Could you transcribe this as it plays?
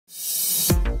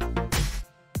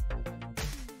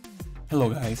Hello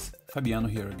guys, Fabiano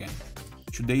here again.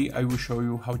 Today I will show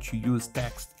you how to use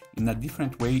text in a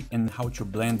different way and how to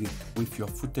blend it with your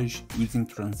footage using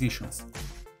transitions,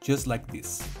 just like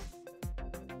this.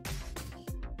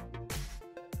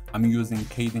 I'm using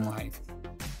KDEnlive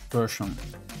version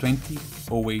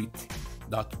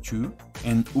 20.08.2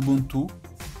 and Ubuntu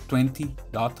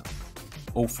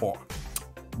 20.04.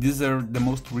 These are the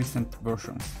most recent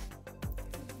versions.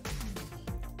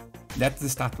 Let's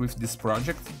start with this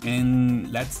project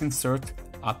and let's insert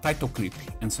a title clip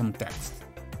and some text.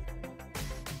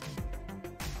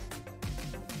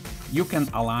 You can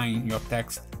align your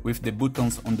text with the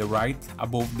buttons on the right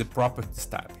above the Properties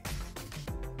tab.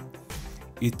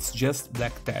 It's just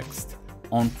black text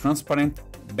on transparent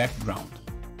background.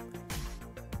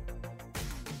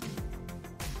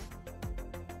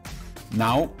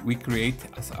 Now we create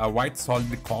a white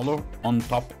solid color on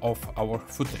top of our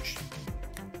footage.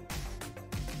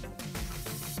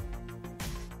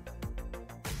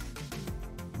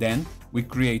 Then we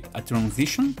create a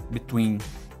transition between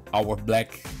our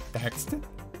black text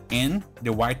and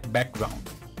the white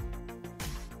background.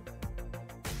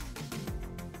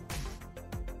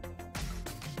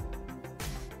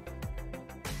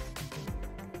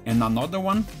 And another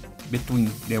one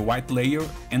between the white layer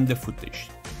and the footage.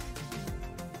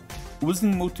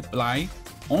 Using multiply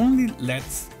only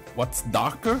lets what's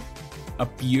darker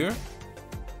appear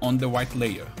on the white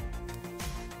layer.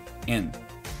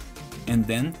 And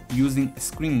then using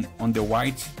screen on the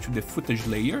white to the footage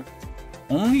layer,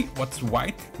 only what's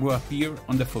white will appear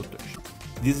on the footage.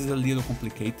 This is a little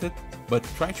complicated, but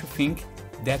try to think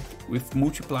that with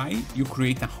multiply you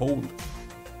create a hole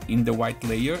in the white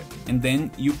layer and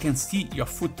then you can see your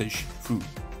footage through.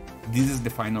 This is the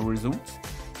final result.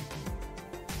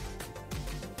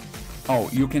 Oh,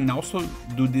 you can also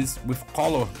do this with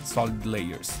color solid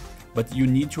layers, but you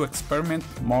need to experiment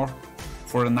more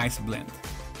for a nice blend.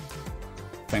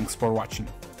 Thanks for watching.